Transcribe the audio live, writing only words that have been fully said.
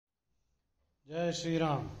Jai Shri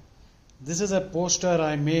Ram. This is a poster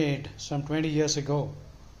I made some 20 years ago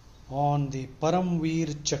on the Param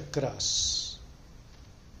Chakras.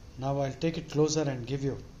 Now I'll take it closer and give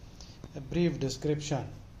you a brief description.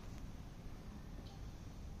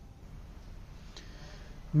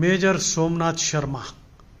 Major Somnath Sharma,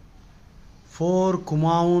 4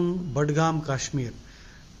 Kumaun, Badgam, Kashmir,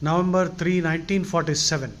 November 3,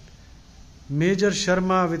 1947. Major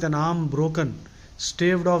Sharma, with an arm broken,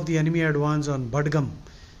 staved off the enemy advance on Badgam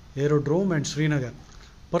aerodrome and Srinagar,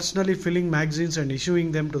 personally filling magazines and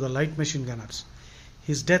issuing them to the light machine gunners.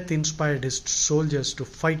 His death inspired his soldiers to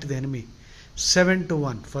fight the enemy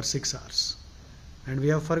 7-1 for 6 hours. And we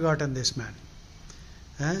have forgotten this man.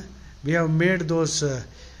 We have made those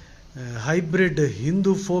hybrid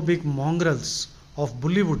Hindu-phobic mongrels of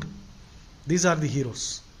Bollywood. These are the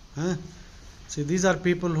heroes. See, these are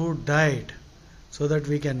people who died so that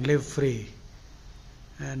we can live free.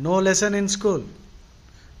 No lesson in school.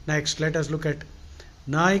 Next, let us look at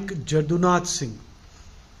Naik Jadunath Singh,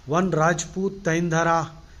 1 Rajput,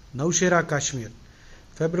 Taindhara, Naushera, Kashmir,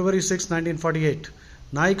 February 6, 1948.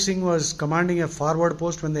 Naik Singh was commanding a forward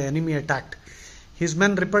post when the enemy attacked. His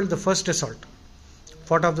men repelled the first assault,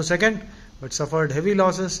 fought off the second, but suffered heavy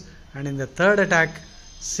losses, and in the third attack,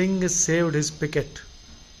 Singh saved his picket,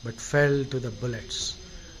 but fell to the bullets.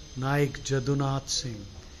 Naik Jadunath Singh.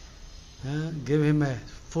 Give him a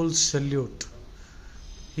full salute.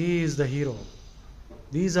 He is the hero.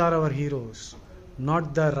 These are our heroes,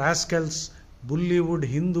 not the rascals, Bollywood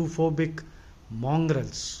Hindu-phobic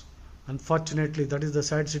mongrels. Unfortunately, that is the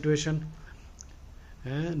sad situation.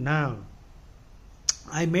 Now,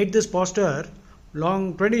 I made this poster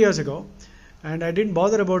 20 years ago, and I didn't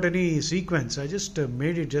bother about any sequence. I just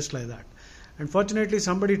made it just like that. Unfortunately,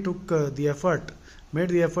 somebody took made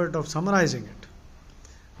the effort of summarizing it.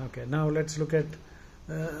 Okay, now let's look at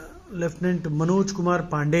Lieutenant Manoj Kumar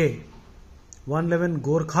Pandey, 111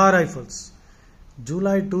 Gorkha Rifles,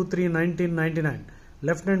 July 2-3, 1999.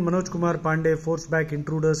 Lieutenant Manoj Kumar Pandey forced back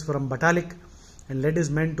intruders from Batalik and led his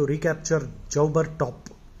men to recapture Jaubar Top.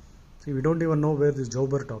 See, we don't even know where this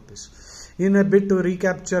Jaubar Top is. In a bid to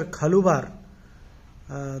recapture Khalubar,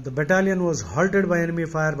 the battalion was halted by enemy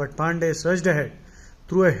fire, but Pandey surged ahead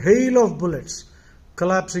through a hail of bullets,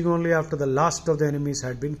 collapsing only after the last of the enemies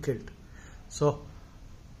had been killed. So,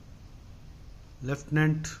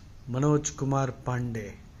 Lieutenant Manoj Kumar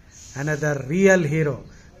Pandey, another real hero,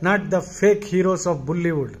 not the fake heroes of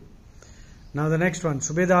Bollywood. Now the next one,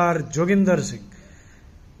 Subedar Joginder Singh,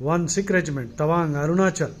 1 Sikh Regiment, Tawang,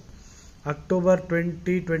 Arunachal, October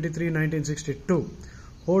 20-23, 1962.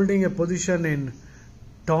 Holding a position in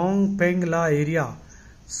Tong Peng La area,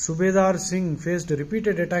 Subedar Singh faced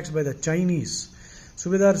repeated attacks by the Chinese.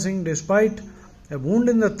 Subedar Singh, despite a wound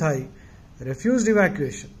in the thigh, refused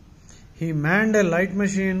evacuation. He manned a light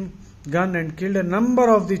machine gun and killed a number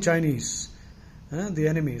of the Chinese, the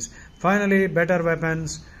enemies. Finally, better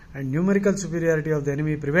weapons and numerical superiority of the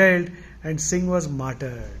enemy prevailed, and Singh was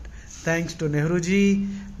martyred. Thanks to Nehruji,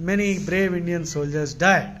 many brave Indian soldiers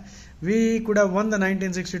died. We could have won the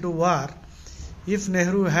 1962 war if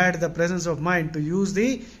Nehru had the presence of mind to use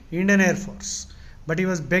the Indian Air Force. But he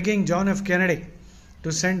was begging John F. Kennedy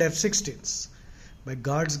to send F-16s. By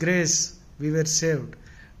God's grace, we were saved.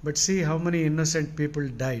 But see how many innocent people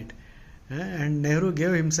died. And Nehru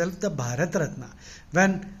gave himself the Bharat Ratna,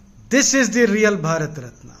 when this is the real Bharat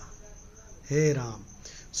Ratna. Hey Ram.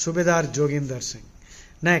 Subedar Joginder Singh.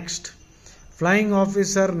 Next, Flying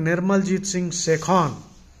Officer Nirmaljit Singh Sekhon.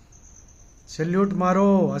 Salute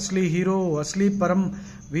मारो, असली hero, असली परम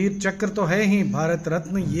वीर चक्र तो है ही, भारत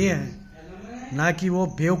रत्न ये है, ना कि वो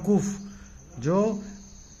बेवकूफ जो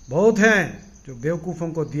बहुत हैं, जो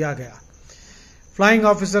बेवकूफों को दिया गया. Flying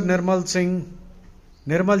officer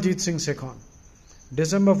Nirmaljit Singh सेखॉन,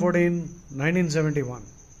 December 14, 1971.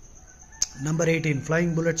 Number 18,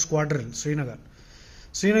 Flying Bullet Squadron, Srinagar.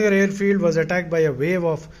 Srinagar airfield was attacked by a wave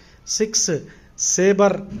of 6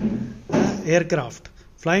 Sabre aircraft.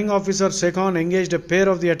 Flying Officer Sekhon engaged a pair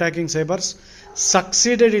of the attacking Sabres,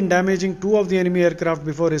 succeeded in damaging 2 of the enemy aircraft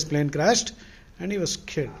before his plane crashed, and he was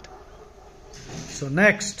killed. So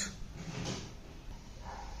next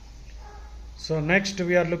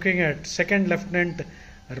we are looking at 2nd Lieutenant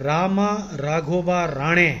Rama Raghoba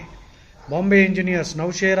Rane, Bombay Engineers,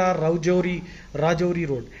 Naushera, Rajouri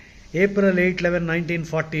Road, April 8-11,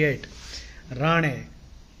 1948. Rane,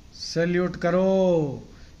 salute karo.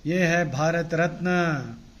 ये है भारत रत्न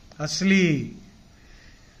असली.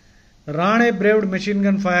 Rane braved machine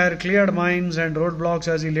gun fire, cleared mines and roadblocks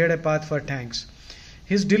as he laid a path for tanks.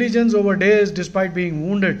 His diligence over days, despite being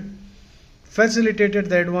wounded, facilitated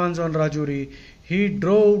the advance on Rajouri. He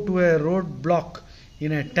drove to a roadblock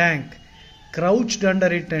in a tank, crouched under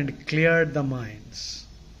it and cleared the mines.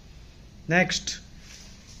 Next,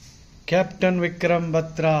 Captain Vikram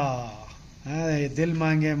Batra. Dil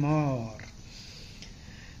Mange More.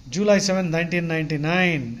 July 7,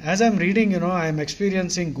 1999. As I'm reading, I am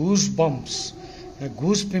experiencing goosebumps,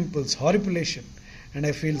 goose pimples, horripilation, and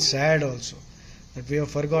I feel sad also that we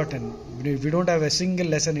have forgotten. We don't have a single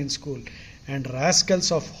lesson in school, and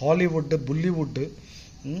rascals of Hollywood, Bollywood,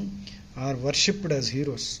 are worshipped as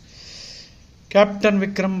heroes. Captain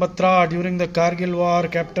Vikram Batra. During the Kargil war,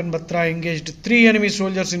 Captain Batra engaged 3 enemy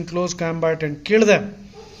soldiers in close combat and killed them,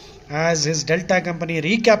 as his Delta Company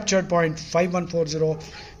recaptured point 5140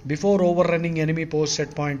 before overrunning enemy posts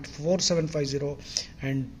at point 4750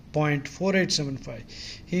 and point 4875.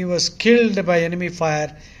 He was killed by enemy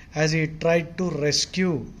fire as he tried to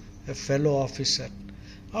rescue a fellow officer.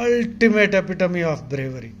 Ultimate epitome of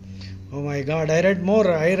bravery. Oh my God, I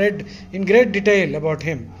read in great detail about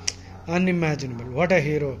him. Unimaginable. What a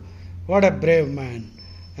hero. What a brave man.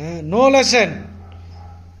 No lesson.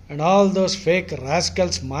 And all those fake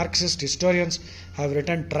rascals, Marxist historians have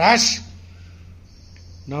written trash.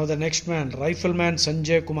 Now the next man, Rifleman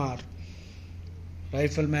Sanjay Kumar.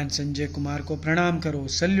 Rifleman Sanjay Kumar ko pranam karo,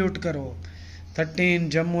 salute karo. 13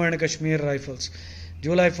 Jammu and Kashmir Rifles.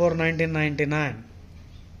 July 4, 1999.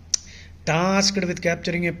 Tasked with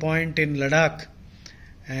capturing a point in Ladakh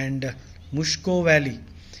and Mushko Valley,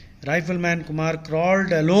 Rifleman Kumar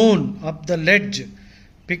crawled alone up the ledge,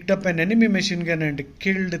 picked up an enemy machine gun and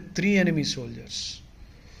killed 3 enemy soldiers.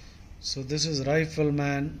 So this is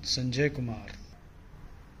Rifleman Sanjay Kumar.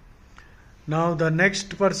 Now the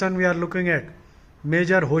next person we are looking at,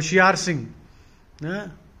 Major Hoshiar Singh.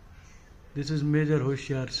 This is Major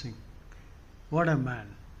Hoshiar Singh. What a man.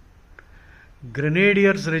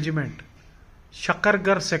 Grenadiers Regiment,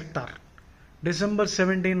 Shakargarh Sector, December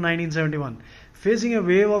 17, 1971. Facing a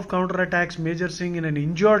wave of counterattacks, Major Singh, in an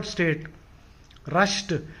injured state, rushed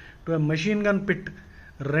to a machine gun pit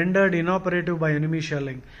rendered inoperative by enemy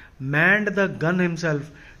shelling, manned the gun himself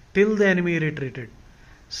till the enemy retreated.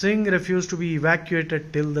 Singh refused to be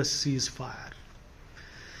evacuated till the ceasefire.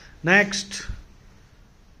 Next,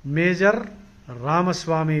 Major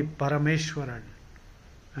Ramaswamy Parameshwaran,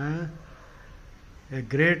 a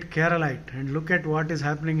great Keralite. And look at what is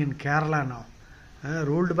happening in Kerala now.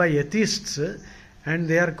 Ruled by atheists, and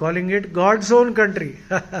they are calling it God's own country.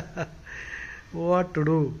 What to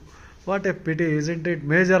do? What a pity, isn't it?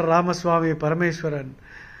 Major Ramaswamy Parameshwaran.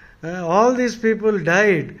 All these people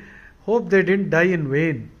died. Hope they didn't die in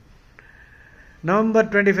vain. November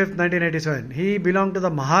 25th, 1987. He belonged to the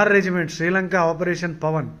Mahar Regiment, Sri Lanka Operation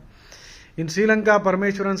Pavan. In Sri Lanka,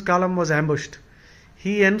 Parameshwaran's column was ambushed.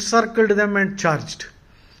 He encircled them and charged.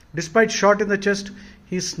 Despite shot in the chest,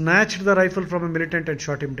 he snatched the rifle from a militant and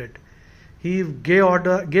shot him dead. He gave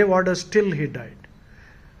orders till he died.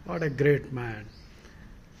 What a great man.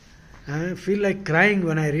 I feel like crying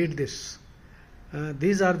when I read this.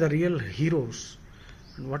 These are the real heroes.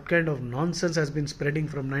 And what kind of nonsense has been spreading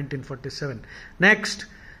from 1947. Next,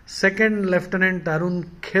 Second Lieutenant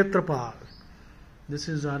Arun Khetrapal. This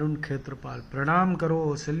is Arun Khetrapal. Pranam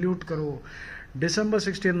karo, salute karo. December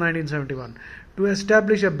 16, 1971. To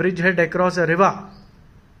establish a bridgehead across a river.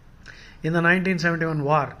 In the 1971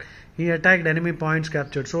 war, he attacked enemy points,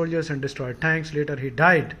 captured soldiers and destroyed tanks. Later he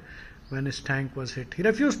died when his tank was hit. He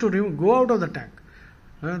refused to go out of the tank.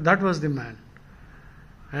 That was the man.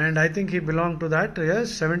 And I think he belonged to that,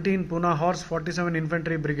 17 Pune Horse 47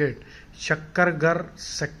 Infantry Brigade, Shakargarh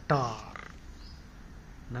Sector.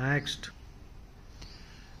 Next,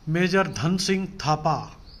 Major Dhan Singh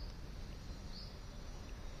Thapa.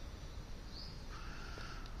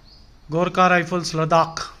 Gorkha Rifles,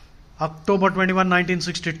 Ladakh. October 21,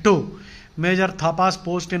 1962, Major Thapa's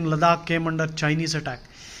post in Ladakh came under Chinese attack.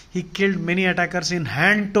 He killed many attackers in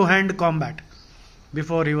hand-to-hand combat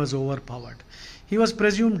before he was overpowered. He was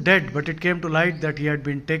presumed dead, but it came to light that he had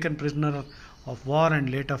been taken prisoner of war and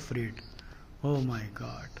later freed. Oh my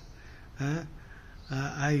God.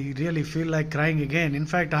 I really feel like crying again. In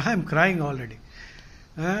fact, I am crying already.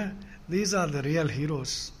 These are the real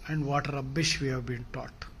heroes, and what rubbish we have been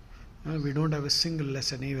taught. We don't have a single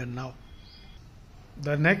lesson even now.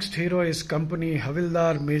 The next hero is Company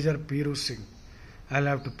Havildar Major Piru Singh. I'll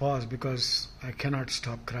have to pause because I cannot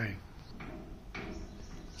stop crying.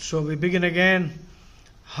 So we begin again.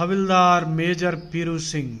 Havildar Major Piru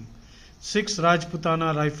Singh, 6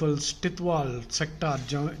 Rajputana Rifles, Titwal Sector,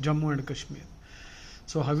 Jammu and Kashmir.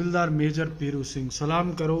 So Havildar Major Piru Singh,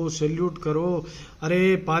 सलाम करो, salute करो.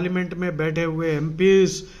 अरे parliament में बैठे हुए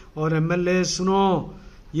MPs और MLA सुनो,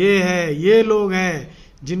 ये है, ये लोग हैं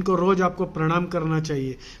जिनको रोज आपको प्रणाम करना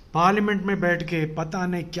चाहिए, पार्लियामेंट में बैठ के पता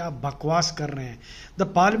नहीं क्या बकवास कर रहे हैं. The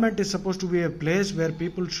parliament is suppose to be a place where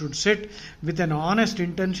people should sit with an honest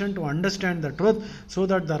intention to understand the truth so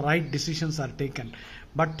that the right decisions are taken.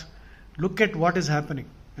 But look at what is happening.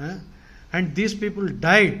 And these people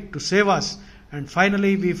died to save us, and finally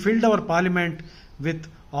we filled our parliament with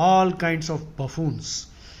all kinds of buffoons.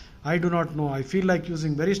 I do not know, I feel like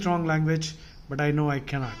using very strong language, but I know I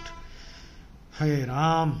cannot. Hey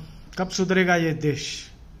Ram, कब सुधरेगा ये देश?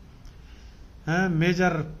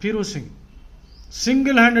 Major Piru Singh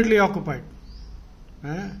single-handedly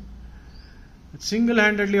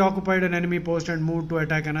occupied an enemy post and moved to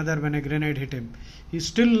attack another when a grenade hit him. He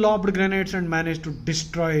still lobbed grenades and managed to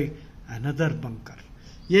destroy another bunker.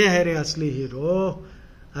 ये है रे असली hero.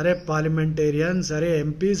 अरे parliamentarians, अरे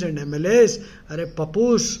एमपीज एंड एमएलएस, अरे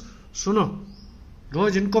पपूस, सुनो,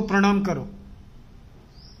 रोज इनको प्रणाम करो.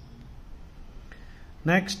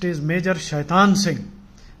 Next is major Shaitan Singh,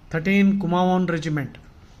 13 Kumaon regiment,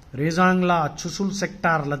 Rezang La चुसुल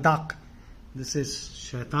sector, Ladakh. This is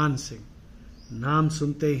Shaitan Singh. नाम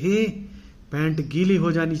सुनते ही पैंट गीली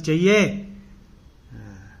हो जानी चाहिए.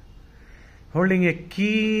 Holding a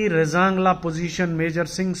key Rezangla position, Major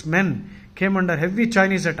Singh's men came under heavy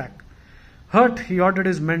Chinese attack. Hurt, he ordered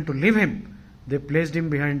his men to leave him. They placed him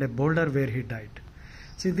behind a boulder where he died.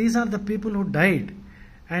 See, these are the people who died,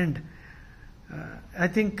 and I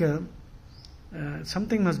think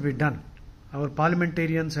something must be done. Our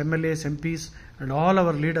parliamentarians, MLAs, MPs, and all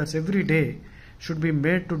our leaders every day should be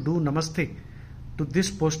made to do namaste to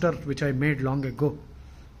this poster which I made long ago.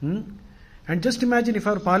 And just imagine if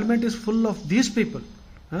our parliament is full of these people,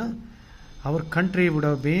 our country would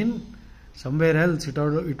have been somewhere else.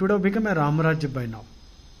 It would have become a Ramarajya by now.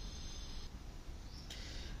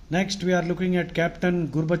 Next we are looking at Captain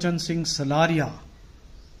Gurbachan Singh Salaria.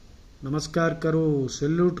 Namaskar karo,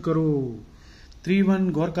 salute karo.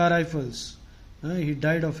 3-1 Gorkha Rifles. He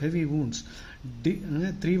died of heavy wounds.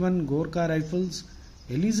 3-1 Gorkha Rifles,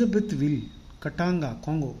 Elizabethville, Katanga,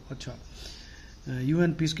 Congo. Acha.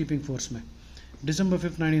 UN peacekeeping force mein. December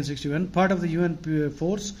 5th, 1961. Part of the UN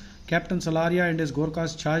force, Captain Salaria and his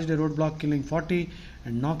Gorkhas charged a roadblock, killing 40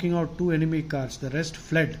 and knocking out 2 enemy cars. The rest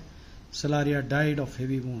fled. Salaria died of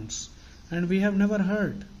heavy wounds. And we have never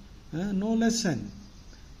heard. No lesson.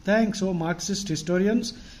 Thanks, oh Marxist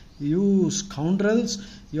historians. You scoundrels.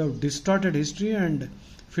 You have distorted history and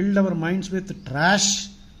filled our minds with trash.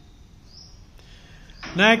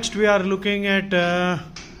 Next we are looking at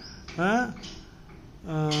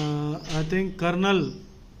I think Colonel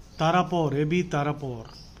Tarapur, A.B. Tarapur.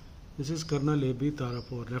 This is Colonel A.B.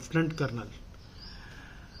 Tarapur, Lieutenant Colonel.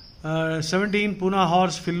 17 Pune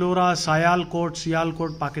Horse, Philora,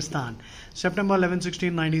 Sialkot, Pakistan. September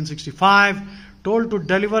 11-16, 1965. Told to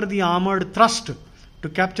deliver the armored thrust to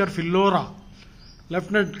capture Philora.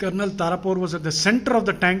 Lieutenant Colonel Tarapur was at the center of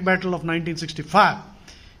the tank battle of 1965.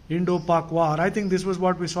 Indo-Pak War. I think this was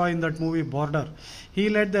what we saw in that movie Border. He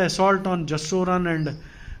led the assault on Jassoran and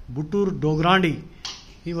Butur Dograndi.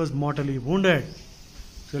 He was mortally wounded.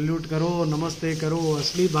 Salute karo, namaste karo,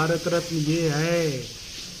 asli Bharat Ratna ye hai.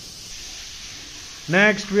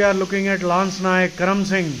 Next we are looking at Lance Naik Karam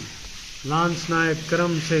Singh. Lance Naik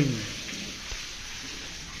Karam Singh.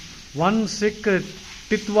 1 Sikh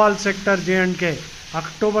Titwal sector J&K.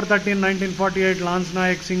 October 13, 1948, Lance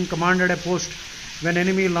Naik Singh commanded a post when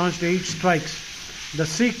enemy launched 8 strikes. The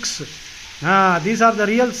Sikhs, these are the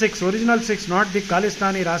real Sikhs, original Sikhs, not the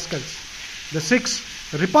Khalistani rascals. The Sikhs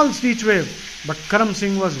repulsed each wave, but Karam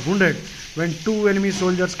Singh was wounded. When 2 enemy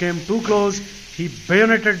soldiers came too close, he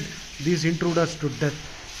bayoneted these intruders to death.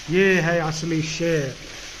 ये है असली शेर,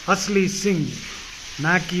 असली सिंह,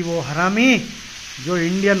 ना कि वो हरामी जो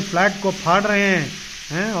इंडियन फ्लैग को फाड़ रहे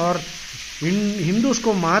हैं और हिंदूस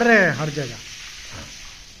को मार रहे हैं हर जगह.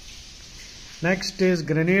 Next is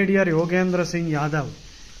Grenadier Yogendra Singh Yadav.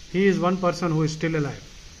 He is one person who is still alive.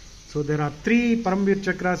 So there are 3 Paramveer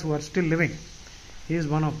Chakras who are still living. He is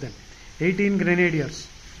one of them. 18 Grenadiers.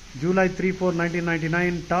 July 3-4,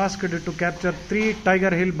 1999, tasked to capture 3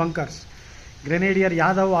 Tiger Hill bunkers. Grenadier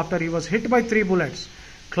Yadav, after he was hit by 3 bullets,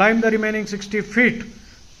 climbed the remaining 60 feet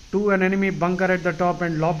to an enemy bunker at the top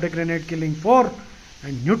and lobbed a grenade, killing 4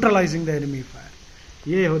 and neutralizing the enemy fire.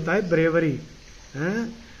 ये होता है bravery.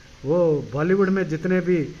 वो बॉलीवुड में जितने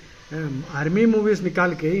भी army movies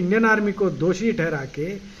निकाल के Indian army को दोषी ठहरा के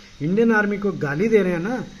इंडियन आर्मी को गाली दे रहे हैं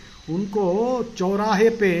ना, उनको चौराहे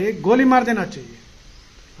पे गोली मार देना चाहिए.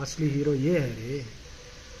 असली हीरो ये है रे.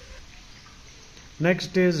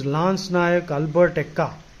 Next is lance Nayak Albert Ekka.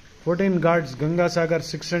 14 guards, Ganga Sagar,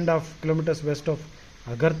 6.5 kilometers west of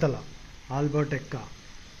Agartala. Albert Ekka.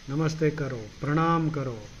 नमस्ते करो, प्रणाम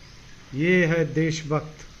करो। ये है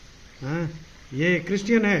देशभक्त। हाँ, ये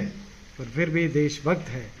क्रिश्चियन है पर फिर भी देशभक्त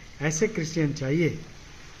है। ऐसे क्रिश्चियन चाहिए।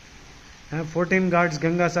 14 guards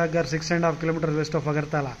Ganga Sagar 6.5 kilometers west of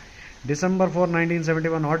Agartala. December 4,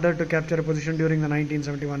 1971, ordered to capture a position during the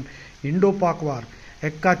 1971 Indo-Pak War.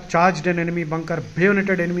 Ekka charged an enemy bunker,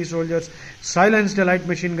 bayoneted enemy soldiers, silenced a light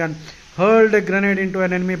machine gun, hurled a grenade into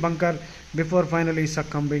an enemy bunker before finally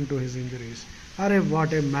succumbing to his injuries. अरे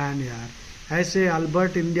what a man यार, ऐसे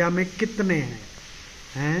Albert India में कितने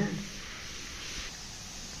हैं?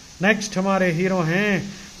 Next हमारे hero हैं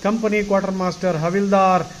company quarter master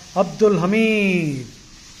हविलदार Abdul Hamid.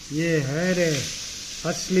 ये है रे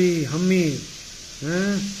असली हमीद,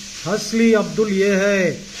 असली अब्दुल ये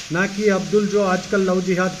है, ना कि अब्दुल जो आजकल लव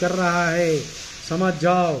जिहाद कर रहा है। समझ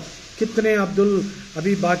जाओ, कितने अब्दुल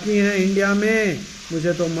अभी बाकी हैं इंडिया में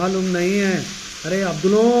मुझे तो मालूम नहीं है। अरे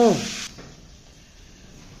अब्दुलों,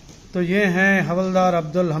 तो ये हैं हवलदार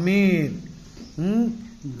अब्दुल हमीद,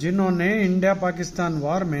 जिन्होंने इंडिया पाकिस्तान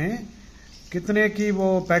वॉर में कितने की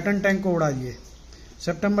वो पैटर्न टैंक को उड़ा दिए।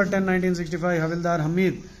 September 10, 1965, Havildar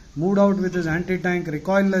Hamid moved out with his anti-tank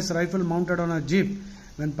recoilless rifle mounted on a jeep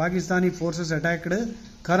when Pakistani forces attacked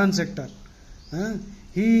Karan sector.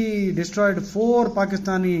 He destroyed 4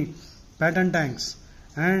 Pakistani Patton tanks,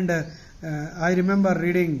 and I remember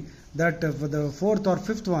reading that for the 4th or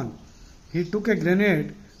 5th one, he took a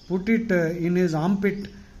grenade, put it in his armpit,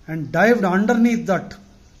 and dived underneath that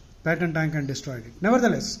Patton tank and destroyed it.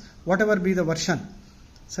 Nevertheless, whatever be the version,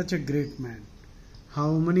 such a great man.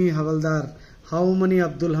 How many Havaldar, how many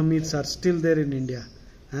Abdul Hamids are still there in India?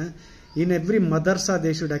 In every madrasa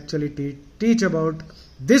they should actually teach about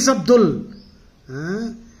this Abdul.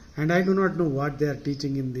 And I do not know what they are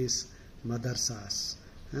teaching in these madrasas.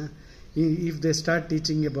 If they start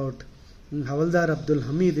teaching about Havaldar Abdul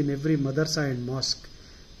Hamid in every madrasa and mosque,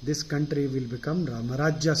 this country will become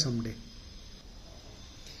Ramarajya someday.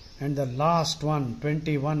 And the last one,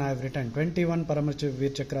 21 I have written. 21 Param Veer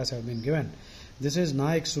Chakras have been given. This is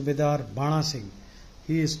Naik Subedar Bana Singh.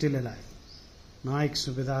 He is still alive. Naik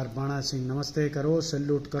Subedar Bana Singh. Namaste karo,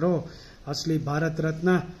 salute karo. असली भारत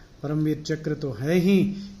रत्न परमवीर चक्र तो है ही,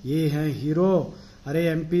 ये है hero. अरे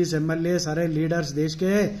MPs, MLA, सारे leaders देश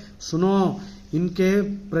के, सुनो, इनके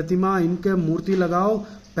प्रतिमा, इनके मूर्ति लगाओ,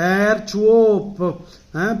 पैर छुओ,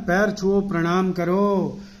 पैर छुओ, प्रणाम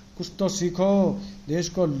करो, कुछ तो सीखो। देश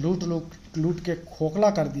को लूट के खोखला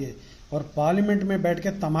कर दिए और पार्लियामेंट में बैठ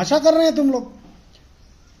के तमाशा कर रहे हैं तुम लोग।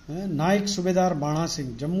 नाइक सुबेदार बाणा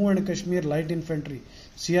Singh, Jammu and Kashmir light infantry,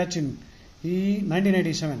 Siachen, he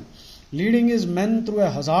 1987, leading his men through a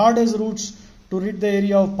hazardous routes to rid the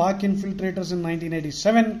area of Pak infiltrators in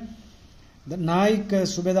 1987. The Naik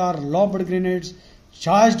Subedar lobbed grenades,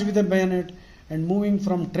 charged with a bayonet, and moving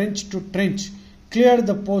from trench to trench, cleared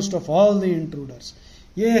the post of all the intruders.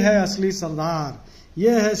 ये है असली सरदार,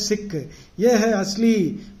 ये है सिख, ये है असली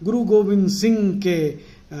गुरु गोविंद सिंह के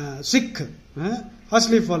सिख,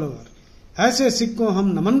 असली फॉलोअर। ऐसे सिख को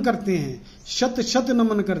हम नमन करते हैं, शत शत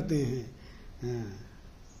नमन करते हैं।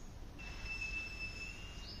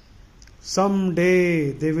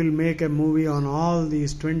 Someday they will make a movie on all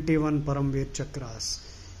these 21 Paramveer Chakras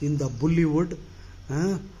in the Bollywood,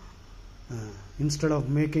 instead of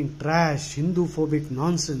making trash, Hindu-phobic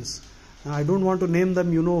nonsense. I don't want to name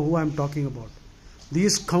them, you know who I am talking about.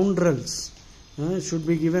 These scoundrels should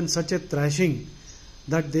be given such a thrashing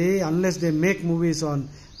that they, unless they make movies on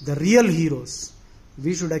the real heroes,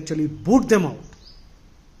 we should actually boot them out.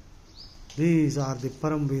 These are the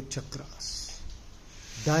Paramveer Chakras.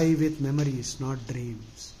 Die with memories, not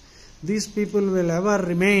dreams. These people will ever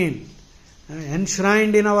remain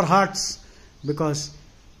enshrined in our hearts because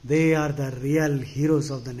they are the real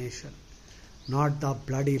heroes of the nation, not the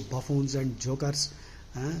bloody buffoons and jokers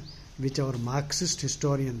which our Marxist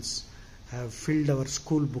historians have filled our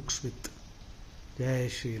school books with. Jai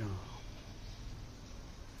Shri Ram.